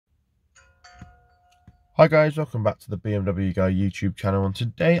Hi guys, welcome back to the BMW Guy YouTube channel, and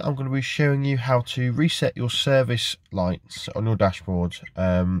today I'm going to be showing you how to reset your service lights on your dashboard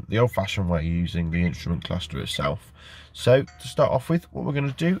the old-fashioned way, using the instrument cluster itself. So to start off with, what we're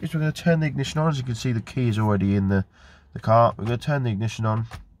going to do is we're going to turn the ignition on. As you can see, the key is already in the car. We're going to turn the ignition on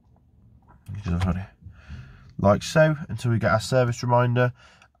like so until we get our service reminder.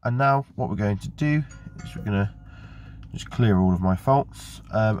 And now what we're going to do is we're going to just clear all of my faults,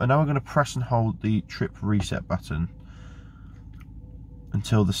 and now we're going to press and hold the trip reset button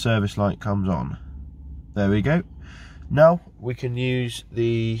until the service light comes on. There we go. Now we can use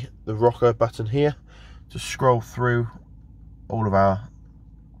the rocker button here to scroll through all of our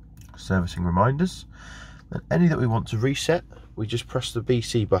servicing reminders, and any that we want to reset, we just press the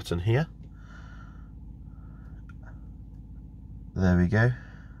BC button here. There we go.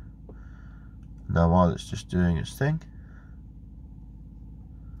 Now while it's just doing its thing,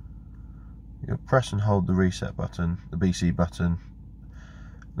 you'll press and hold the reset button, the BC button,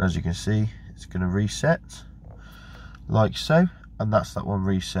 and as you can see, it's going to reset like so, and that's that one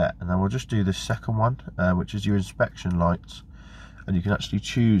reset. And then we'll just do the second one, which is your inspection lights, and you can actually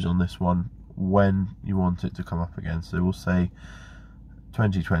choose on this one when you want it to come up again. So we'll say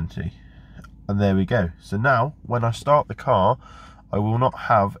 2020, and there we go. So now when I start the car, I will not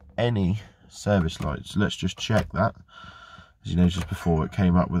have any service lights. So let's just check that. As you noticed before, it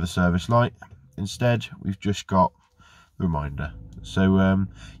came up with a service light. Instead, we've just got the reminder. So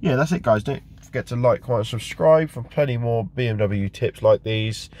yeah, that's it guys. Don't forget to like, comment, and subscribe for plenty more BMW tips like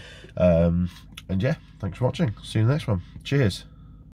these. And yeah, thanks for watching. See you in the next one. Cheers.